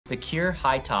The Cure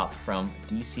High Top from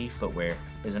DC Footwear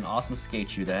is an awesome skate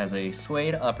shoe that has a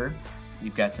suede upper.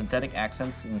 You've got synthetic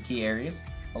accents in the key areas,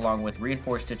 along with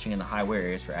reinforced stitching in the high wear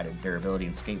areas for added durability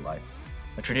and skate life.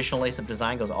 A traditional lace-up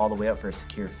design goes all the way up for a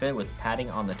secure fit with padding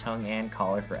on the tongue and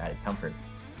collar for added comfort.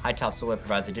 High top silhouette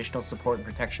provides additional support and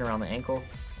protection around the ankle,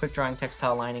 quick-drying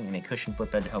textile lining, and a cushioned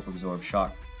footbed to help absorb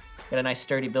shock. Got a nice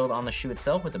sturdy build on the shoe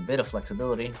itself with a bit of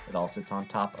flexibility. It all sits on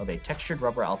top of a textured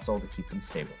rubber outsole to keep them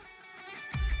stable.